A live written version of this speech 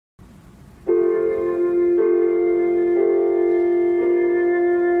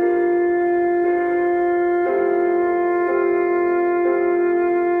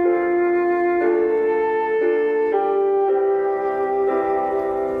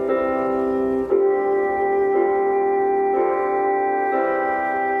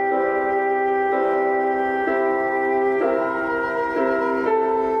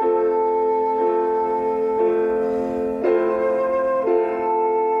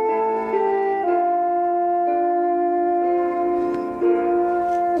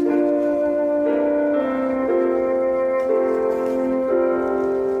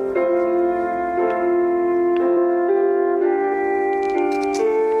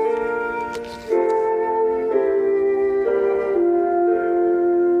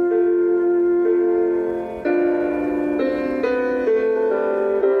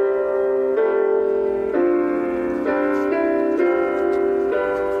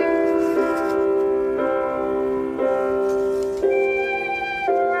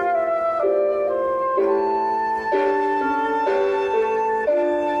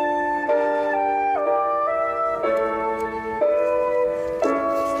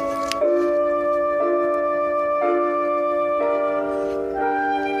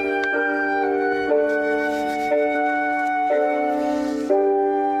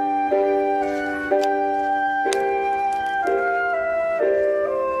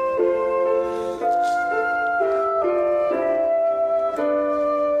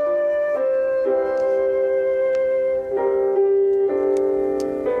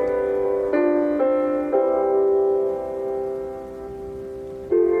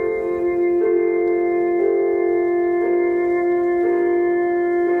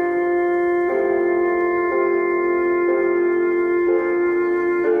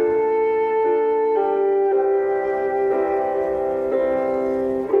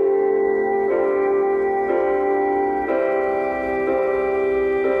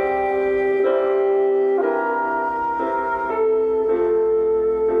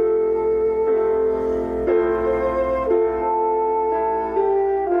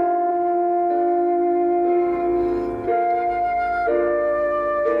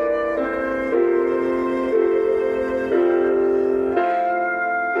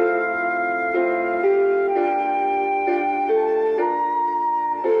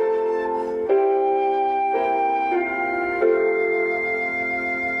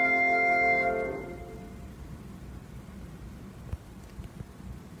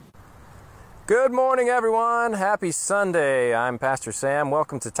Good morning, everyone. Happy Sunday. I'm Pastor Sam.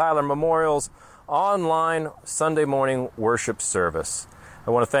 Welcome to Tyler Memorial's online Sunday morning worship service.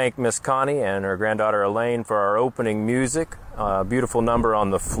 I want to thank Miss Connie and her granddaughter Elaine for our opening music. A beautiful number on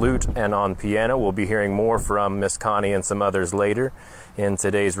the flute and on piano. We'll be hearing more from Miss Connie and some others later in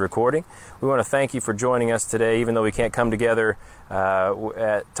today's recording. We want to thank you for joining us today, even though we can't come together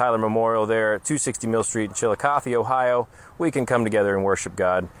at Tyler Memorial there at 260 Mill Street in Chillicothe, Ohio. We can come together and worship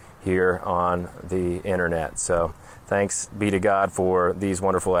God here on the internet. So thanks be to God for these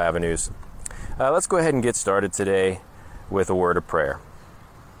wonderful avenues. Let's go ahead and get started today with a word of prayer.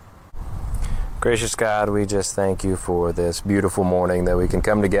 Gracious God, we just thank you for this beautiful morning that we can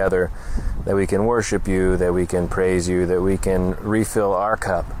come together, that we can worship you, that we can praise you, that we can refill our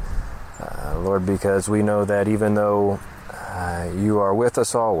cup, Lord, because we know that even though you are with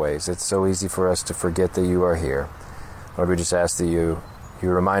us always, it's so easy for us to forget that you are here. Lord, we just ask that you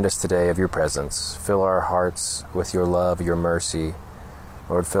remind us today of your presence. Fill our hearts with your love, your mercy.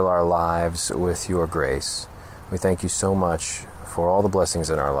 Lord, fill our lives with your grace. We thank you so much for all the blessings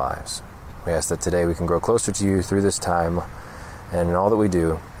in our lives. We ask that today we can grow closer to you through this time, and in all that we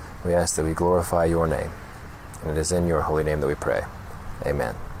do, we ask that we glorify your name. And it is in your holy name that we pray.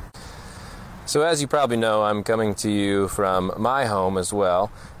 Amen. So as you probably know, I'm coming to you from my home as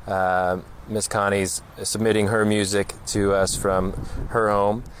well. Miss Connie's submitting her music to us from her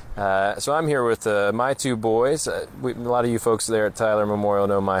home. So I'm here with my two boys. A lot of you folks there at Tyler Memorial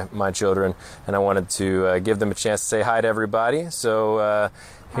know my children, and I wanted to give them a chance to say hi to everybody. So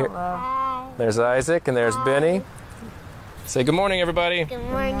here, hi. There's Isaac and there's Benny. Say good morning, everybody. Good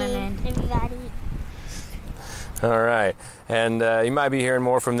morning, everybody. All right, and you might be hearing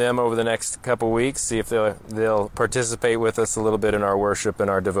more from them over the next couple weeks. See if they'll participate with us a little bit in our worship and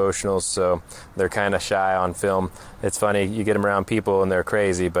our devotionals. So they're kind of shy on film. It's funny, you get them around people and they're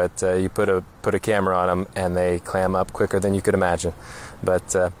crazy, but you put a camera on them and they clam up quicker than you could imagine.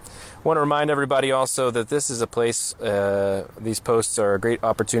 But want to remind everybody also that this is a place. These posts are a great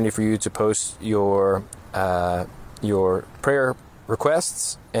opportunity for you to post your prayer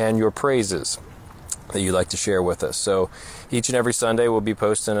requests and your praises that you'd like to share with us. So each and every Sunday we'll be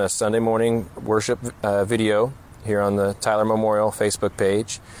posting a Sunday morning worship video here on the Tyler Memorial Facebook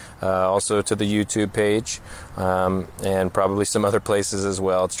page, also to the YouTube page, and probably some other places as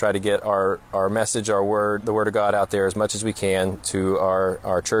well, to try to get our message, the Word of God out there as much as we can to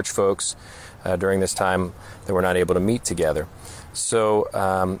our church folks during this time that we're not able to meet together.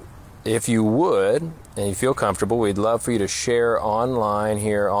 So if you would, and you feel comfortable, we'd love for you to share online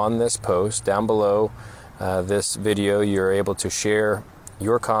here on this post. Down below this video, you're able to share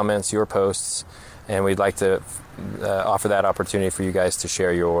your comments, your posts, and we'd like to offer that opportunity for you guys to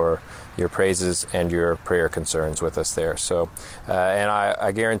share your praises and your prayer concerns with us there. So, and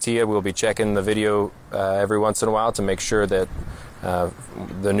I guarantee you we'll be checking the video every once in a while to make sure that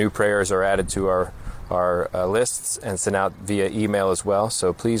the new prayers are added to our lists and sent out via email as well.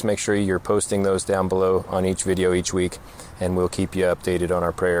 So please make sure you're posting those down below on each video each week, and we'll keep you updated on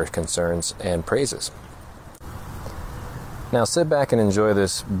our prayer concerns and praises. Now sit back and enjoy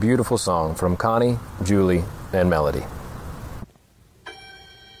this beautiful song from Connie, Julie, and Melody.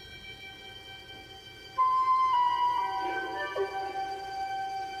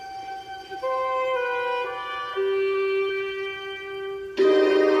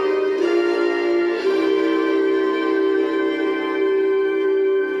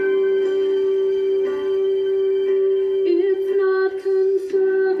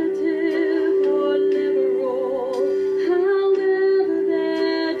 However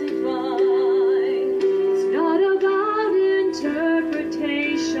they're divine, it's not about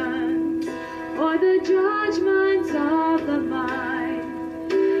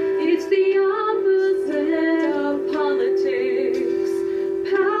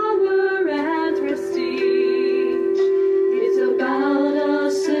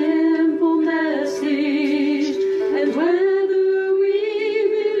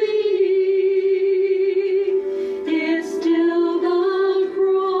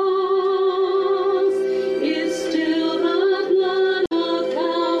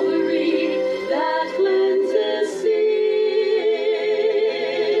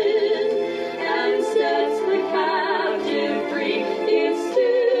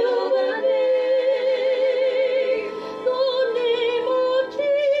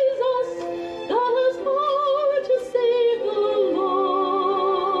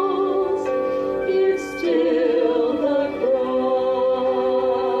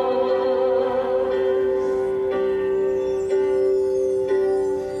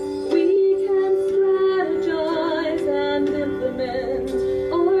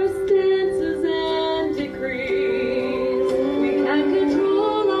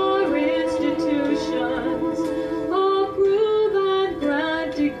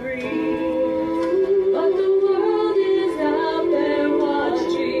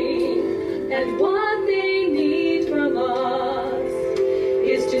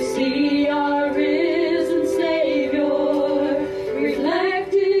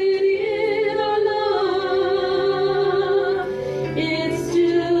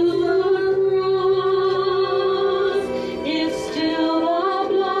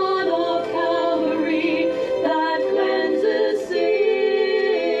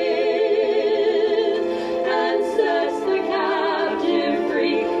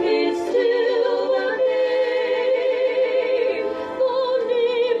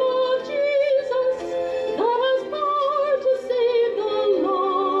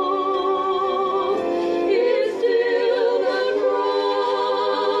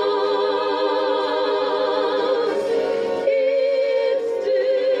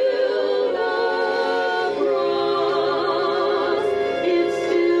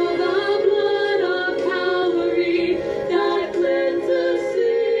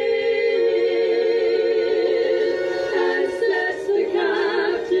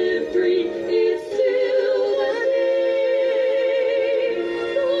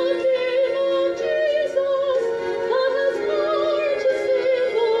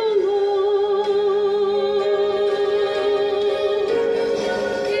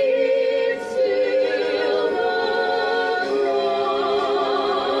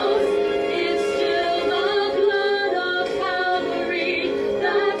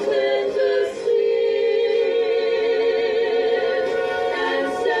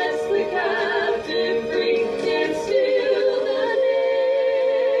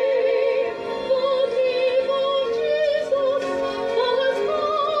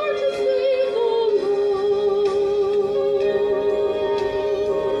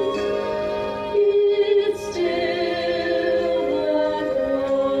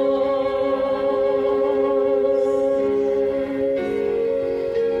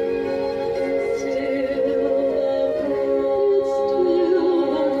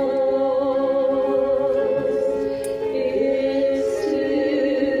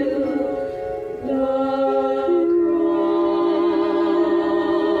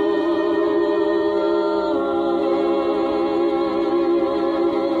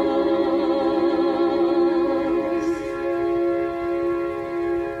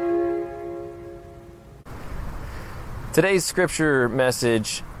Today's scripture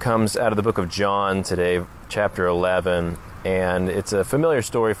message comes out of the book of John today, chapter 11, and it's a familiar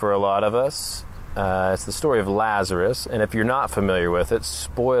story for a lot of us. It's the story of Lazarus, and if you're not familiar with it,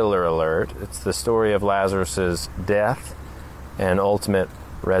 spoiler alert, it's the story of Lazarus's death and ultimate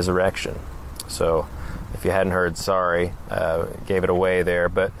resurrection. So if you hadn't heard, sorry, gave it away there,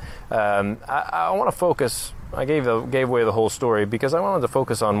 but I want to focus. I gave away the whole story because I wanted to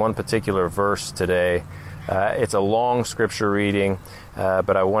focus on one particular verse today. It's a long scripture reading,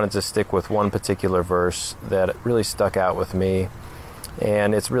 but I wanted to stick with one particular verse that really stuck out with me,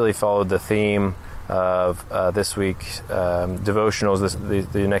 and it's really followed the theme of this week's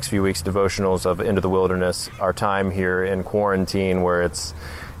devotionals, the next few weeks' devotionals of Into the Wilderness, our time here in quarantine where it's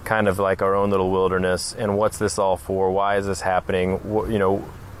kind of like our own little wilderness. And what's this all for? Why is this happening?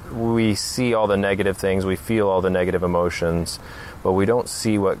 We see all the negative things, we feel all the negative emotions, but we don't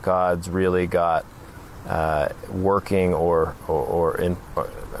see what God's really got working or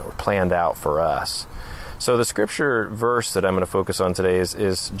planned out for us. So the scripture verse that I'm going to focus on today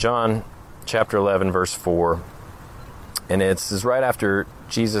is John chapter 11, verse 4. And it's right after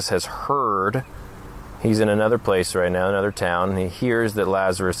Jesus has heard, he's in another place right now, another town, and he hears that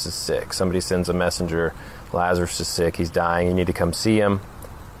Lazarus is sick. Somebody sends a messenger, Lazarus is sick, he's dying, you need to come see him.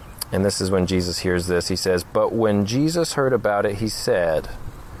 And this is when Jesus hears this. He says, "But when Jesus heard about it, he said,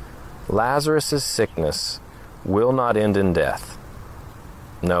 'Lazarus' sickness will not end in death.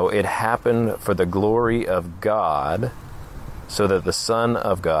 No, it happened for the glory of God, so that the Son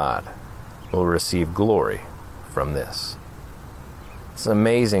of God will receive glory from this.'" It's an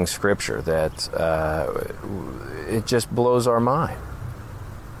amazing scripture that it just blows our mind.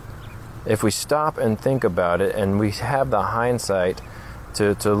 If we stop and think about it, and we have the hindsight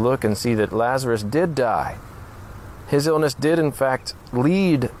to look and see that Lazarus did die. His illness did, in fact,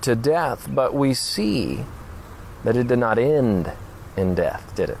 lead to death, but we see that it did not end in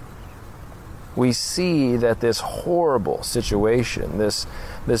death, did it? We see that this horrible situation, this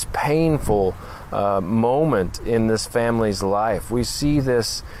painful moment in this family's life, we see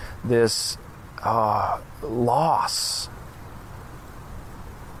this loss,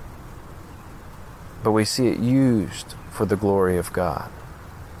 but we see it used for the glory of God.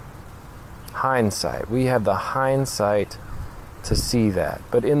 Hindsight. We have the hindsight to see that.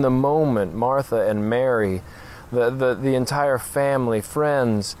 But in the moment, Martha and Mary, the entire family,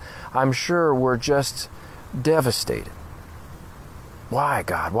 friends, I'm sure were just devastated. Why,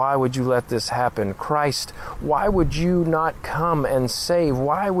 God? Why would you let this happen? Christ, why would you not come and save?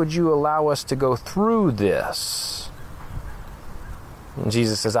 Why would you allow us to go through this? And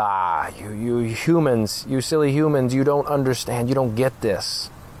Jesus says, you humans, you silly humans, you don't understand, you don't get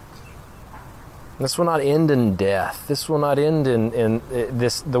this. This will not end in death. This will not end in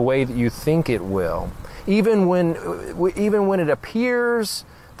this the way that you think it will. Even when it appears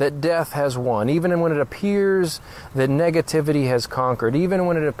that death has won, even when it appears that negativity has conquered, even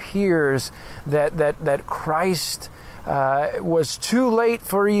when it appears that Christ was too late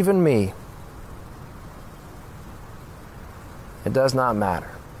for even me, it does not matter.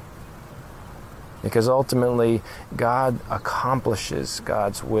 Because ultimately, God accomplishes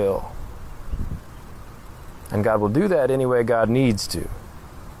God's will. And God will do that any way God needs to.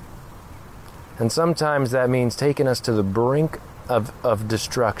 And sometimes that means taking us to the brink of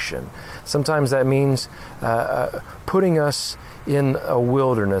destruction. Sometimes that means putting us in a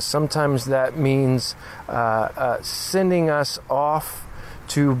wilderness. Sometimes that means sending us off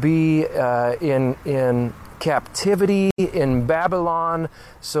to be in captivity in Babylon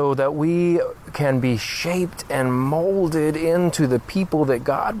so that we can be shaped and molded into the people that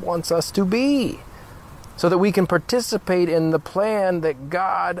God wants us to be. So that we can participate in the plan that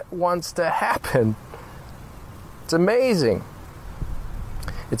God wants to happen. It's amazing.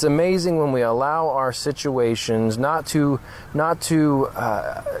 It's amazing when we allow our situations not to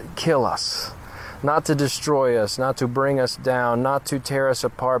kill us, not to destroy us, not to bring us down, not to tear us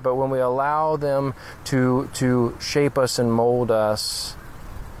apart, but when we allow them to shape us and mold us.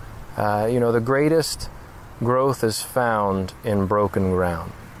 The greatest growth is found in broken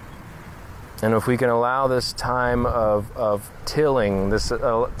ground. And if we can allow this time of tilling, this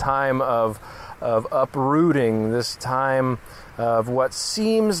time of uprooting, this time of what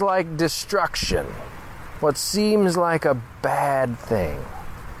seems like destruction, what seems like a bad thing,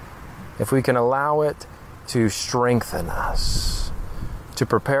 if we can allow it to strengthen us, to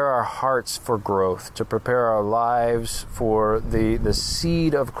prepare our hearts for growth, to prepare our lives for the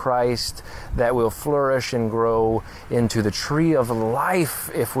seed of Christ that will flourish and grow into the tree of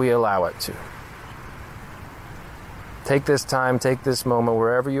life if we allow it to. Take this time, take this moment,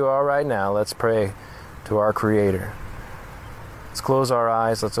 wherever you are right now, let's pray to our Creator. Let's close our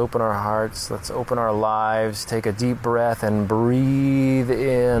eyes. Let's open our hearts. Let's open our lives. Take a deep breath and breathe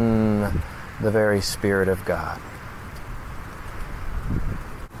in the very Spirit of God.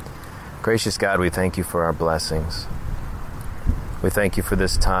 Gracious God, we thank you for our blessings. We thank you for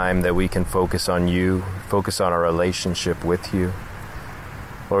this time that we can focus on you, focus on our relationship with you.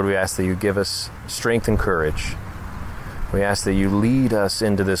 Lord, we ask that you give us strength and courage. We ask that you lead us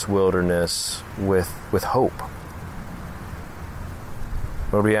into this wilderness with hope.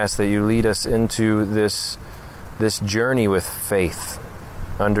 Lord, we ask that you lead us into this journey with faith,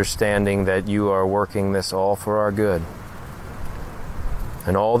 understanding that you are working this all for our good.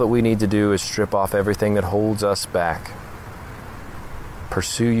 And all that we need to do is strip off everything that holds us back.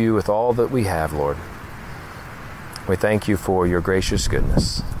 Pursue you with all that we have, Lord. We thank you for your gracious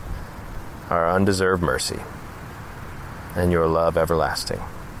goodness, our undeserved mercy, and your love everlasting.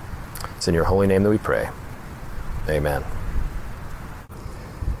 It's in your holy name that we pray. Amen.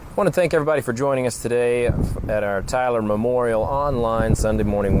 I want to thank everybody for joining us today at our Tyler Memorial online Sunday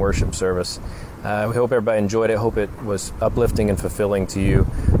morning worship service. We hope everybody enjoyed it. Hope it was uplifting and fulfilling to you.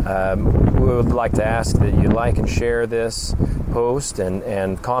 We would like to ask that you like and share this post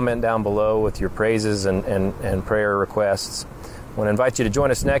and comment down below with your praises and prayer requests. I want to invite you to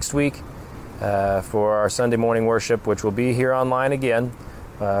join us next week for our Sunday morning worship, which will be here online again.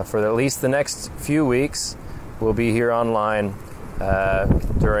 For at least the next few weeks, we'll be here online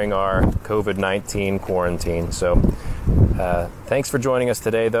during our COVID-19 quarantine. So thanks for joining us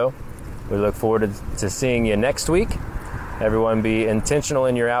today, though. We look forward to seeing you next week. Everyone be intentional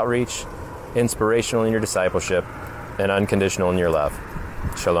in your outreach, inspirational in your discipleship, and unconditional in your love.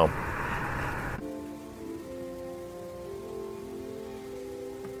 Shalom.